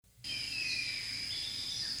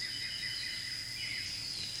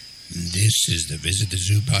This is the Visit the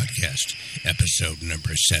Zoo podcast, episode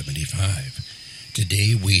number 75.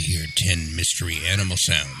 Today we hear 10 mystery animal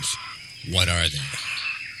sounds. What are they?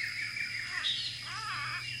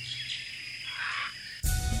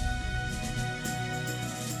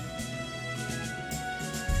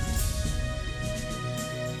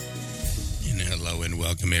 Hello and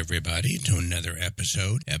welcome everybody to another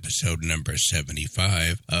episode number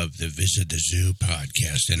 75 of the Visit the Zoo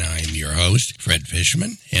podcast. And I am your host, Fred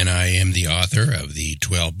Fishman, and I am the author of the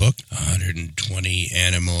 12-book, 120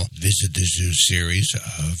 animal Visit the Zoo series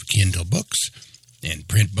of Kindle books and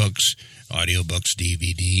print books, audiobooks,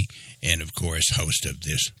 DVD, and of course, host of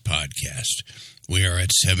this podcast. We are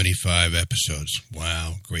at 75 episodes.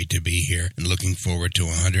 Wow, great to be here and looking forward to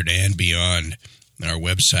 100 and beyond. Our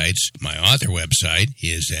websites, my author website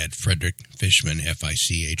is at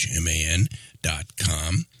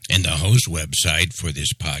frederickfishman.com, and the host website for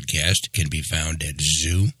this podcast can be found at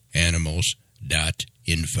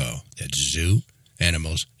zooanimals.info. That's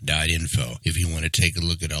zooanimals.info. If you want to take a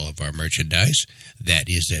look at all of our merchandise, that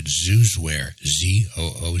is at zoozwear,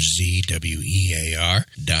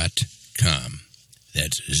 ZOOZWEAR.com.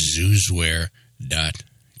 That's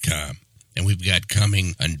zoozwear.com. And we've got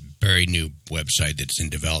coming a very new website that's in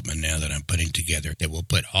development now that I'm putting together that will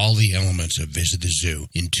put all the elements of Visit the Zoo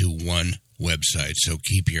into one website. So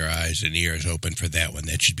keep your eyes and ears open for that one.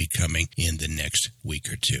 That should be coming in the next week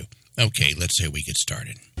or two. Okay, let's say we get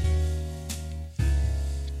started.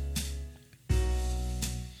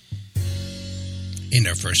 In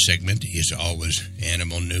our first segment is always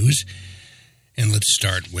animal news. And let's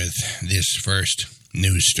start with this first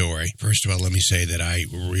news story. First of all, let me say that I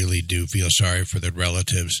really do feel sorry for the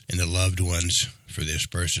relatives and the loved ones for this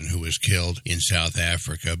person who was killed in South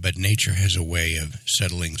Africa, but nature has a way of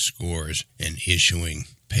settling scores and issuing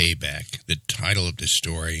payback. The title of this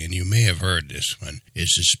story, and you may have heard this one,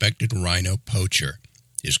 is Suspected Rhino Poacher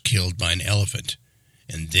is Killed by an Elephant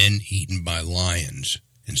and Then Eaten by Lions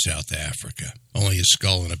in South Africa. Only a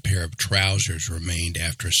skull and a pair of trousers remained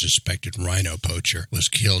after a suspected rhino poacher was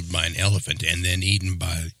killed by an elephant and then eaten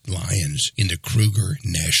by lions in the Kruger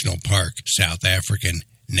National Park, South African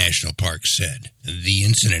National Park said. The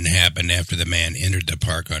incident happened after the man entered the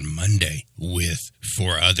park on Monday with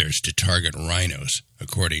 4 others to target rhinos,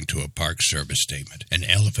 according to a Park Service statement. An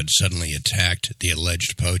elephant suddenly attacked the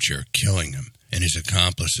alleged poacher, killing him, and his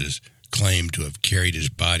accomplices claimed to have carried his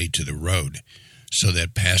body to the road so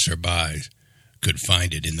that passersby could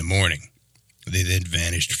find it in the morning. They then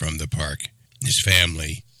vanished from the park. His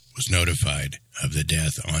family was notified of the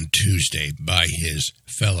death on Tuesday by his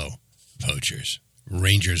fellow poachers.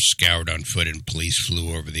 Rangers scoured on foot and police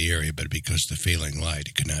flew over the area, but because the failing light,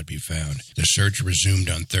 it could not be found. The search resumed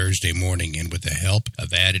on Thursday morning, and with the help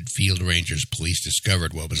of added field rangers, police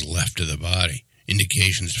discovered what was left of the body.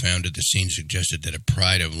 Indications found at the scene suggested that a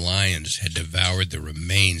pride of lions had devoured the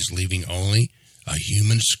remains, leaving only a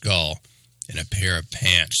human skull and a pair of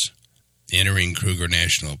pants. Entering Kruger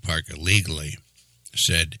National Park illegally,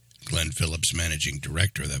 said Glenn Phillips, managing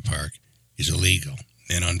director of the park, is illegal,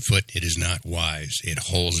 and on foot it is not wise. It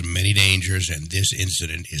holds many dangers, and this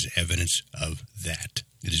incident is evidence of that.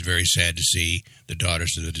 It is very sad to see the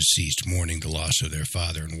daughters of the deceased mourning the loss of their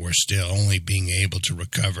father, and worse still, only being able to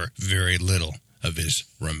recover very little of his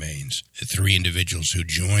remains. The 3 individuals who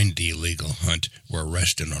joined the illegal hunt were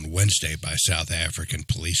arrested on Wednesday by South African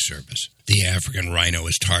Police Service. The African rhino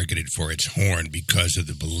is targeted for its horn because of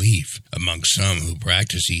the belief among some who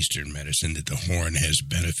practice Eastern medicine that the horn has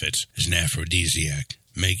benefits as an aphrodisiac,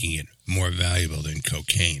 making it more valuable than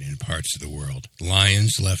cocaine in parts of the world.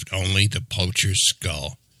 Lions left only the poacher's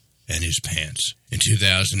skull and his pants. In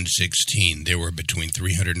 2016, there were between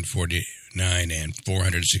 349 and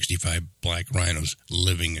 465 black rhinos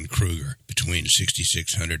living in Kruger, between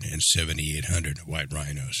 6,600 and 7,800 white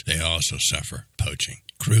rhinos. They also suffer poaching.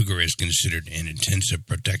 Kruger is considered an intensive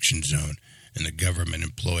protection zone, and the government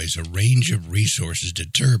employs a range of resources to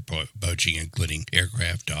deter poaching, including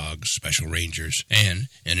aircraft, dogs, special rangers, and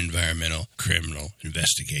an environmental criminal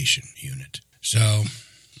investigation unit. So,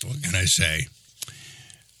 what can I say?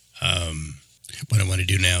 What I want to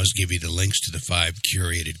do now is give you the links to the 5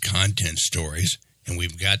 curated content stories, and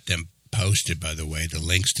we've got them posted, by the way, the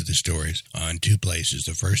links to the stories on 2 places.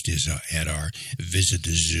 The first is at our Visit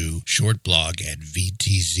the Zoo short blog at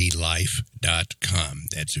vtzlife.com.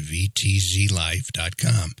 That's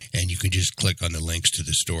vtzlife.com, and you can just click on the links to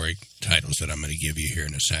the story titles that I'm going to give you here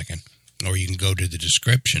in a second, or you can go to the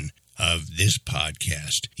description of this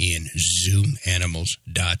podcast in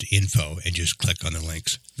zoomanimals.info and just click on the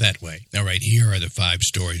links that way. All right, here are the 5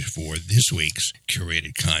 stories for this week's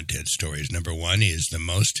curated content stories. Number 1 is the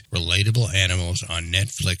most relatable animals on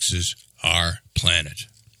Netflix's Our Planet.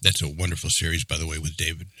 That's a wonderful series, by the way, with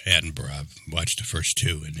David Attenborough. I've watched the first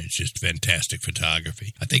 2, and it's just fantastic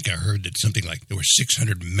photography. I think I heard that something like there were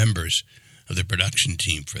 600 members of the production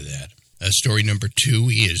team for that. Story number 2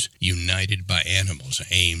 is United by Animals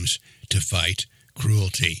aims to fight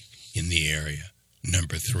cruelty in the area.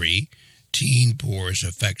 Number 3, teen pours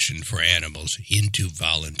affection for animals into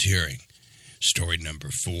volunteering. Story number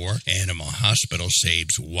 4, Animal Hospital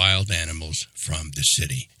saves wild animals from the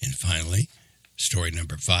city. And finally, story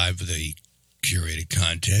number 5 of the curated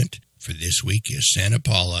content for this week is Santa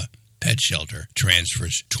Paula Pet Shelter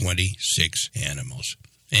transfers 26 animals.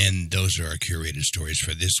 And those are our curated stories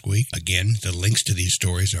for this week. Again, the links to these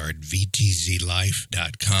stories are at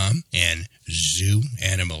vtzlife.com and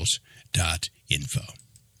zooanimals.info.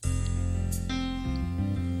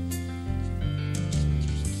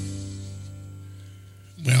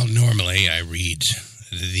 Well, normally I read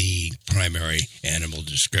the primary animal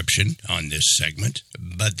description on this segment,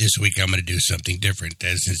 but this week I'm going to do something different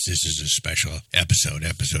since this is a special episode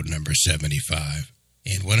number 75.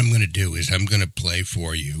 And what I'm going to do is I'm going to play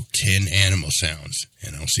for you 10 animal sounds,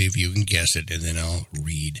 and I'll see if you can guess it, and then I'll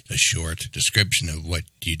read a short description of what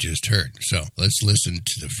you just heard. So let's listen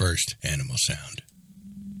to the first animal sound.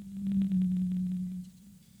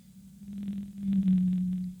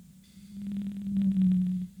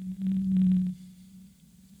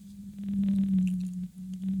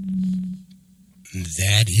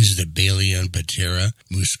 That is the Balaenoptera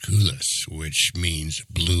musculus, which means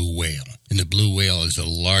blue whale. And the blue whale is the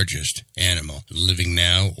largest animal living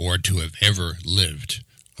now or to have ever lived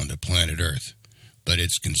on the planet Earth. But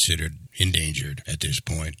it's considered endangered at this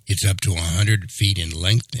point. It's up to 100 feet in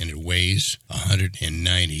length and it weighs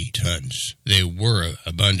 190 tons. They were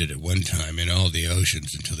abundant at one time in all the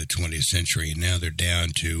oceans until the 20th century, and now they're down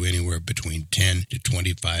to anywhere between 10 to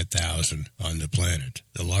 25,000 on the planet.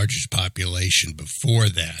 The largest population before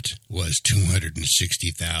that was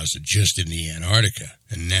 260,000 just in the Antarctica,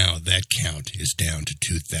 and now that count is down to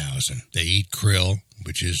 2,000. They eat krill,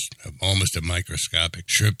 which is almost a microscopic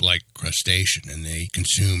shrimp-like crustacean, and they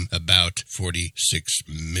consume about 46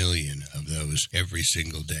 million of those every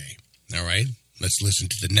single day. All right, let's listen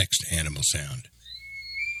to the next animal sound.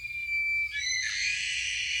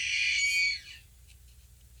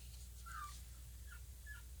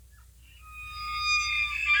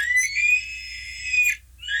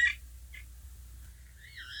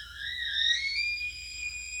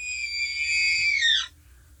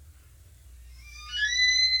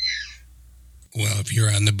 Well, if you're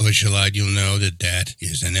on the bush a lot, you'll know that that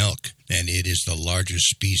is an elk, and it is the largest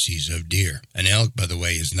species of deer. An elk, by the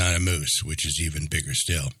way, is not a moose, which is even bigger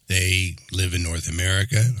still. They live in North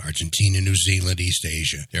America, Argentina, New Zealand, East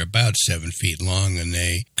Asia. They're about 7 feet long, and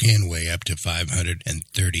they can weigh up to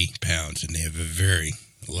 530 pounds, and they have a very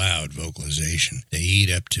loud vocalization. They eat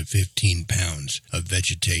up to 15 pounds of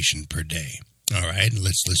vegetation per day. All right,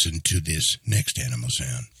 let's listen to this next animal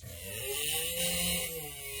sound.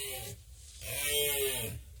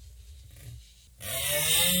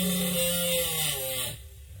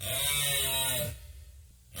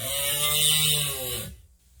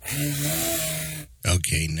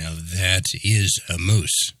 Okay, now that is a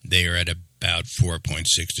moose. They are at about 4.6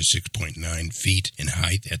 to 6.9 feet in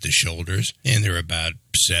height at the shoulders, and they're about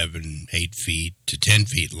 7, 8 feet to 10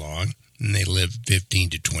 feet long, and they live 15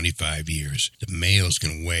 to 25 years. The males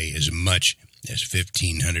can weigh as much as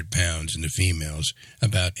 1,500 pounds, and the females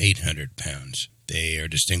about 800 pounds. They are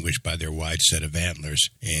distinguished by their wide set of antlers,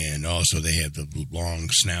 and also they have the long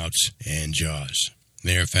snouts and jaws.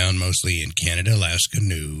 They are found mostly in Canada, Alaska,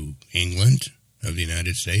 New England of the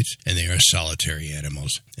United States, and they are solitary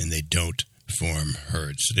animals, and they don't form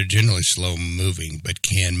herds. They're generally slow-moving, but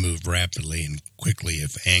can move rapidly and quickly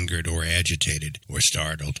if angered or agitated or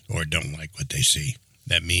startled or don't like what they see.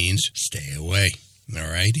 That means stay away. All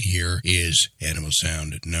right, here is animal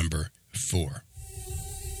sound number 4.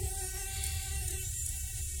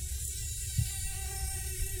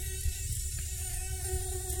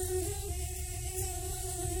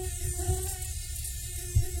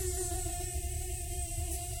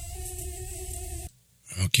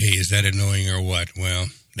 Okay, is that annoying or what? Well,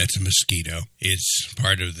 that's a mosquito. It's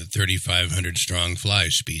part of the 3,500 strong fly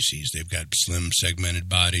species. They've got slim segmented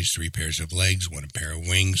bodies, 3 pairs of legs, 1 pair of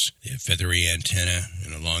wings. They have feathery antennae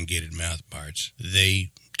and elongated mouth parts.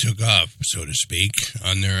 They took off, so to speak,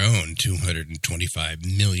 on their own 225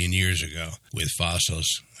 million years ago, with fossils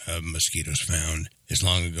of mosquitoes found as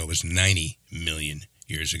long ago as 90 million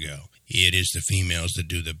years ago. It is the females that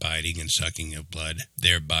do the biting and sucking of blood,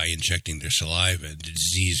 thereby injecting their saliva into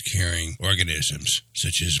disease-carrying organisms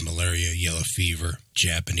such as malaria, yellow fever,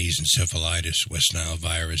 Japanese encephalitis, West Nile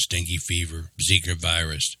virus, dengue fever, Zika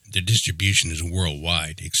virus. Their distribution is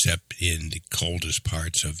worldwide, except in the coldest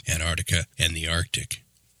parts of Antarctica and the Arctic.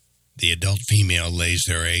 The adult female lays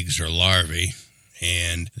their eggs or larvae,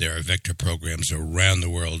 and there are vector programs around the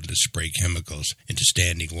world to spray chemicals into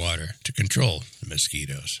standing water to control the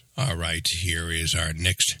mosquitoes. All right, here is our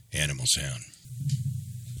next animal sound.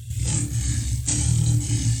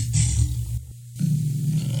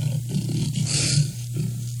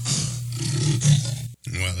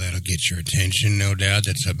 Well, that'll get your attention, no doubt.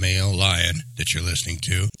 That's a male lion that you're listening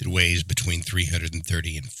to. It weighs between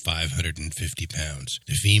 330 and 550 pounds.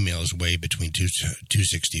 The females weigh between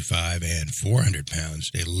 265 and 400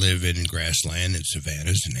 pounds. They live in grassland and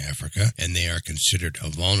savannas in Africa, and they are considered a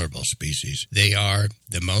vulnerable species. They are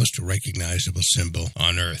the most recognizable symbol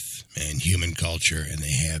on Earth and human culture, and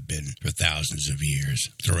they have been for thousands of years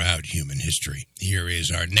throughout human history. Here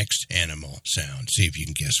is our next animal sound. See if you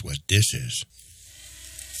can guess what this is.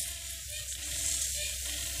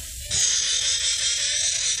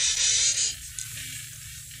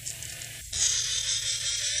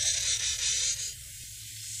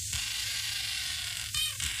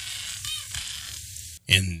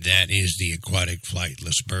 And that is the aquatic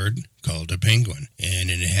flightless bird called a penguin, and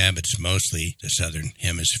it inhabits mostly the southern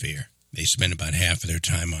hemisphere. They spend about half of their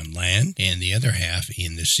time on land and the other half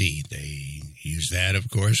in the sea. They use that, of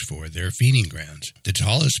course, for their feeding grounds. The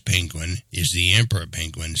tallest penguin is the emperor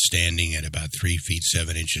penguin, standing at about 3 feet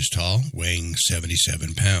 7 inches tall, weighing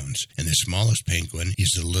 77 pounds. And the smallest penguin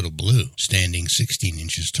is the little blue, standing 16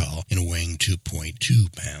 inches tall and weighing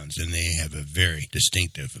 2.2 pounds. And they have a very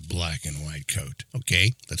distinctive black and white coat.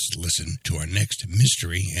 Okay, let's listen to our next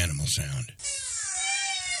mystery animal sound.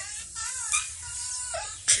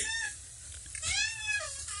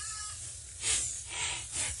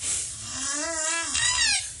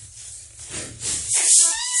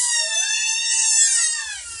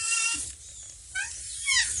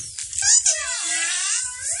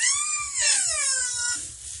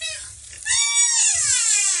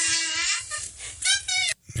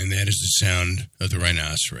 And that is the sound of the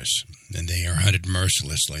rhinoceros. And they are hunted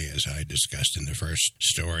mercilessly, as I discussed in the first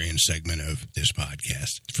story and segment of this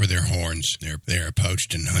podcast. For their horns, they are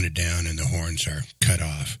poached and hunted down, and the horns are cut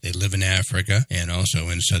off. They live in Africa and also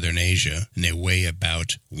in southern Asia, and they weigh about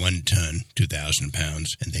 1 ton, 2,000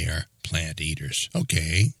 pounds, and they are plant eaters.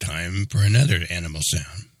 Okay, time for another animal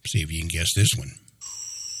sound. See if you can guess this one.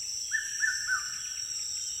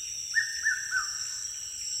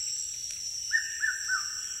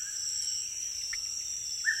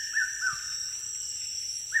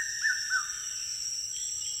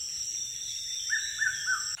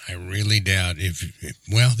 I really doubt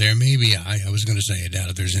there may be, I was going to say I doubt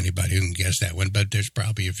if there's anybody who can guess that one, but there's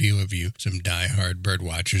probably a few of you, some die-hard bird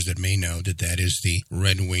watchers, that may know that is the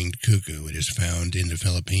red-winged cuckoo. It is found in the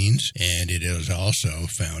Philippines, and it is also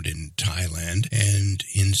found in Thailand and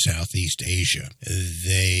in Southeast Asia.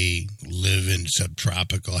 They live in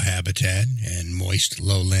subtropical habitat and moist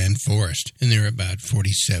lowland forest, and they're about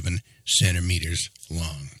 47 centimeters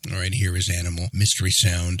long. All right, here is animal mystery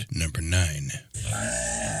sound number 9.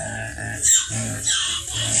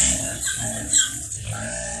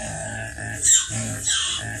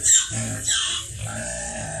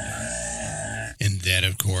 And that,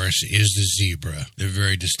 of course, is the zebra, the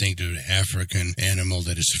very distinctive African animal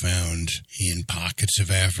that is found in pockets of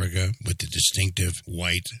Africa with the distinctive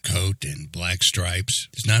white coat and black stripes.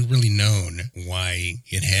 It's not really known why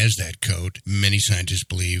it has that coat. Many scientists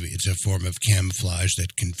believe it's a form of camouflage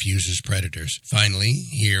that confuses predators. Finally,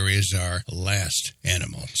 here is our last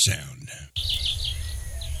animal sound.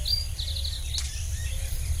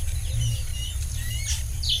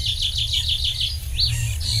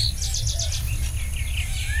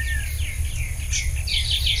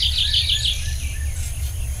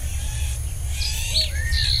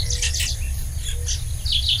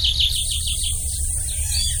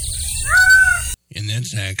 And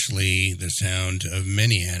that's actually the sound of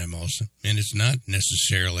many animals. And it's not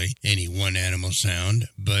necessarily any one animal sound,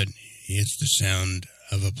 but it's the sound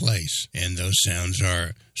of a place, and those sounds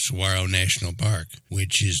are Saguaro National Park,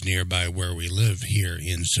 which is nearby where we live here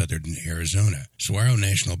in southern Arizona. Saguaro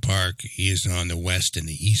National Park is on the west and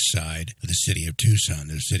the east side of the city of Tucson.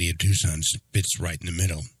 The city of Tucson fits right in the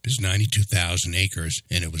middle. It's 92,000 acres,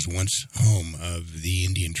 and it was once home of the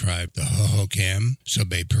Indian tribe, the Hohokam,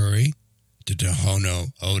 Sobey-Puri, the Tohono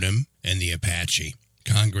O'odham, and the Apache.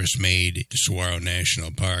 Congress made the Saguaro National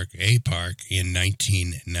Park a park in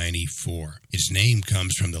 1994. Its name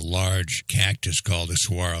comes from the large cactus called the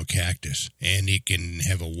saguaro cactus, and it can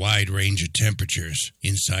have a wide range of temperatures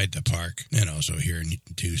inside the park, and also here in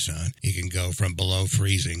Tucson. It can go from below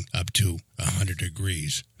freezing up to 100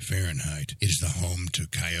 degrees Fahrenheit. It is the home to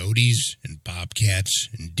coyotes and bobcats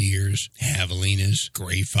and deers, javelinas,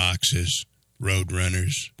 gray foxes,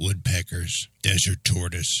 roadrunners, woodpeckers, desert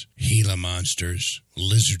tortoise, Gila monsters,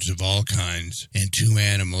 lizards of all kinds, and two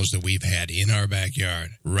animals that we've had in our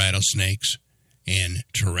backyard, rattlesnakes and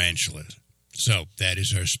tarantulas. So that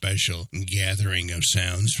is our special gathering of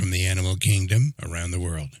sounds from the animal kingdom around the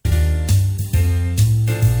world.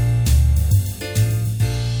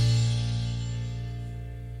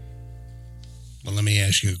 Well, let me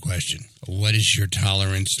ask you a question. What is your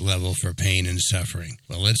tolerance level for pain and suffering?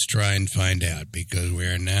 Well, let's try and find out, because we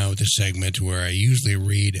are now at the segment where I usually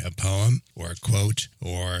read a poem or a quote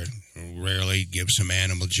or rarely give some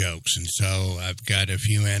animal jokes. And so I've got a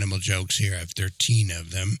few animal jokes here. I have 13 of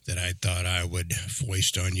them that I thought I would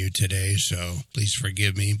foist on you today, so please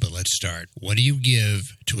forgive me, but let's start. What do you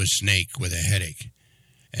give to a snake with a headache?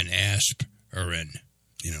 An aspirin.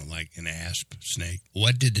 Like an asp snake.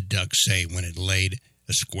 What did the duck say when it laid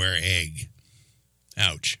a square egg?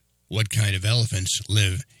 Ouch. What kind of elephants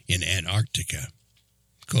live in Antarctica?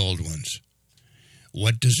 Cold ones.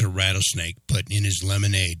 What does a rattlesnake put in his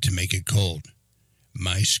lemonade to make it cold?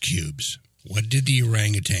 Mice cubes. What did the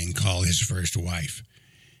orangutan call his first wife?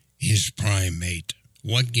 His prime mate.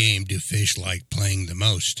 What game do fish like playing the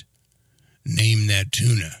most? Name that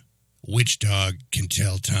tuna. Which dog can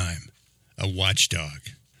tell time? A watchdog.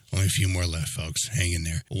 Only a few more left, folks. Hang in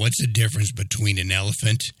there. What's the difference between an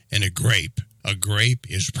elephant and a grape? A grape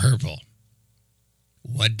is purple.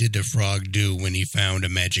 What did the frog do when he found a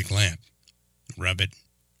magic lamp? Rub it.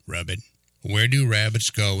 Rub it. Where do rabbits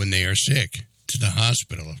go when they are sick? To the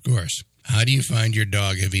hospital, of course. How do you find your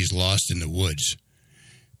dog if he's lost in the woods?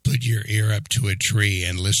 Put your ear up to a tree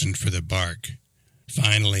and listen for the bark.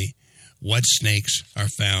 Finally, what snakes are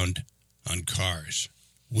found on cars?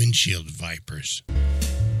 Windshield vipers.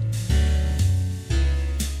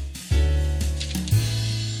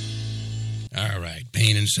 All right,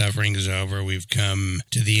 pain and suffering is over. We've come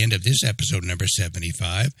to the end of this episode number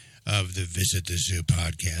 75 of the Visit the Zoo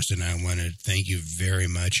podcast, and I want to thank you very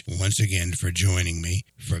much once again for joining me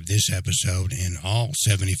for this episode and all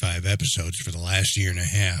 75 episodes for the last year and a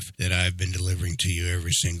half that I've been delivering to you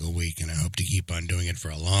every single week, and I hope to keep on doing it for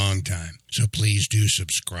a long time. So please do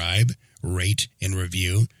subscribe, rate, and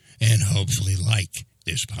review, and hopefully like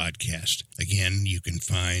this podcast. Again, you can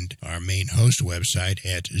find our main host website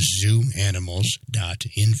at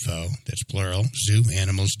zooanimals.info. That's plural,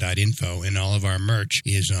 zooanimals.info. And all of our merch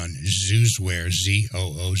is on Zoozwear,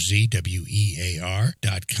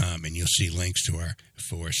 ZOOZWEAR.com. And you'll see links to our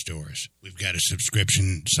 4 stores. We've got a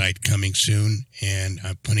subscription site coming soon, and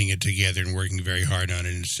I'm putting it together and working very hard on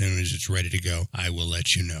it. And as soon as it's ready to go, I will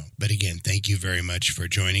let you know. But again, thank you very much for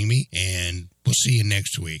joining me, and we'll see you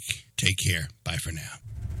next week. Take care. Bye for now.